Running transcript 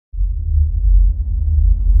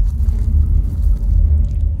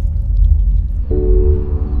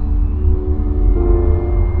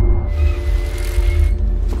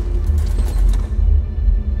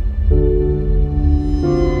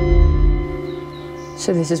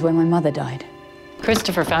So this is where my mother died?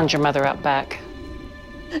 Christopher found your mother out back.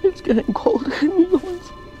 It's getting colder.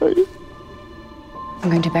 I'm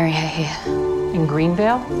going to bury her here. In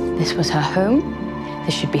Greenvale? This was her home.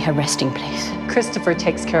 This should be her resting place. Christopher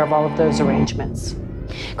takes care of all of those arrangements.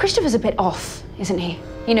 Christopher's a bit off, isn't he?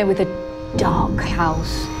 You know, with a dark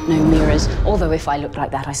house, no mirrors. Although if I looked like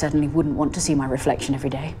that, I certainly wouldn't want to see my reflection every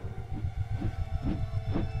day.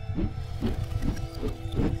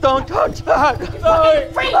 Don't touch that!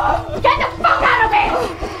 Fucking freak! Get the fuck out of me!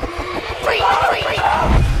 Freak!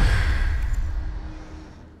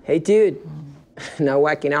 Hey, dude. Not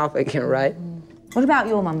whacking off again, right? What about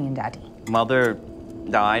your mummy and daddy? Mother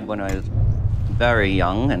died when I was very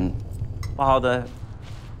young, and father,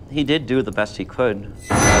 he did do the best he could.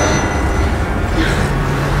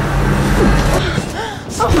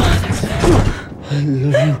 I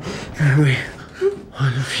love you, every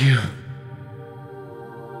one of you.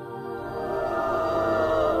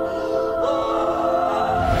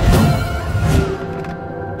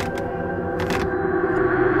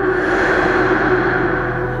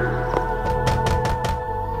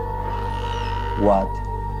 What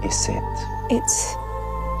is it? It's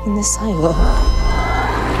in the silo.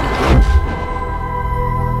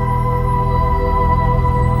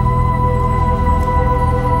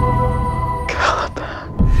 Caliban.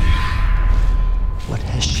 What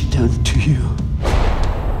has she done to you?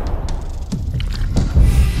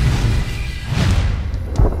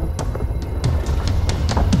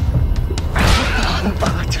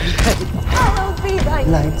 I'll be thy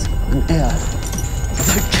Light and air.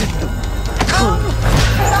 The kingdom.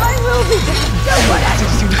 I will be dead.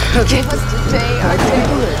 Forgive us today our day,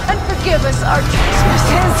 and forgive us our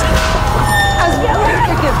trespasses, as we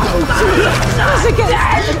forgive those who trespass against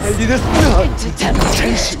us into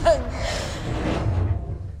temptation,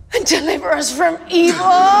 and deliver us from evil.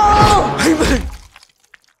 Amen.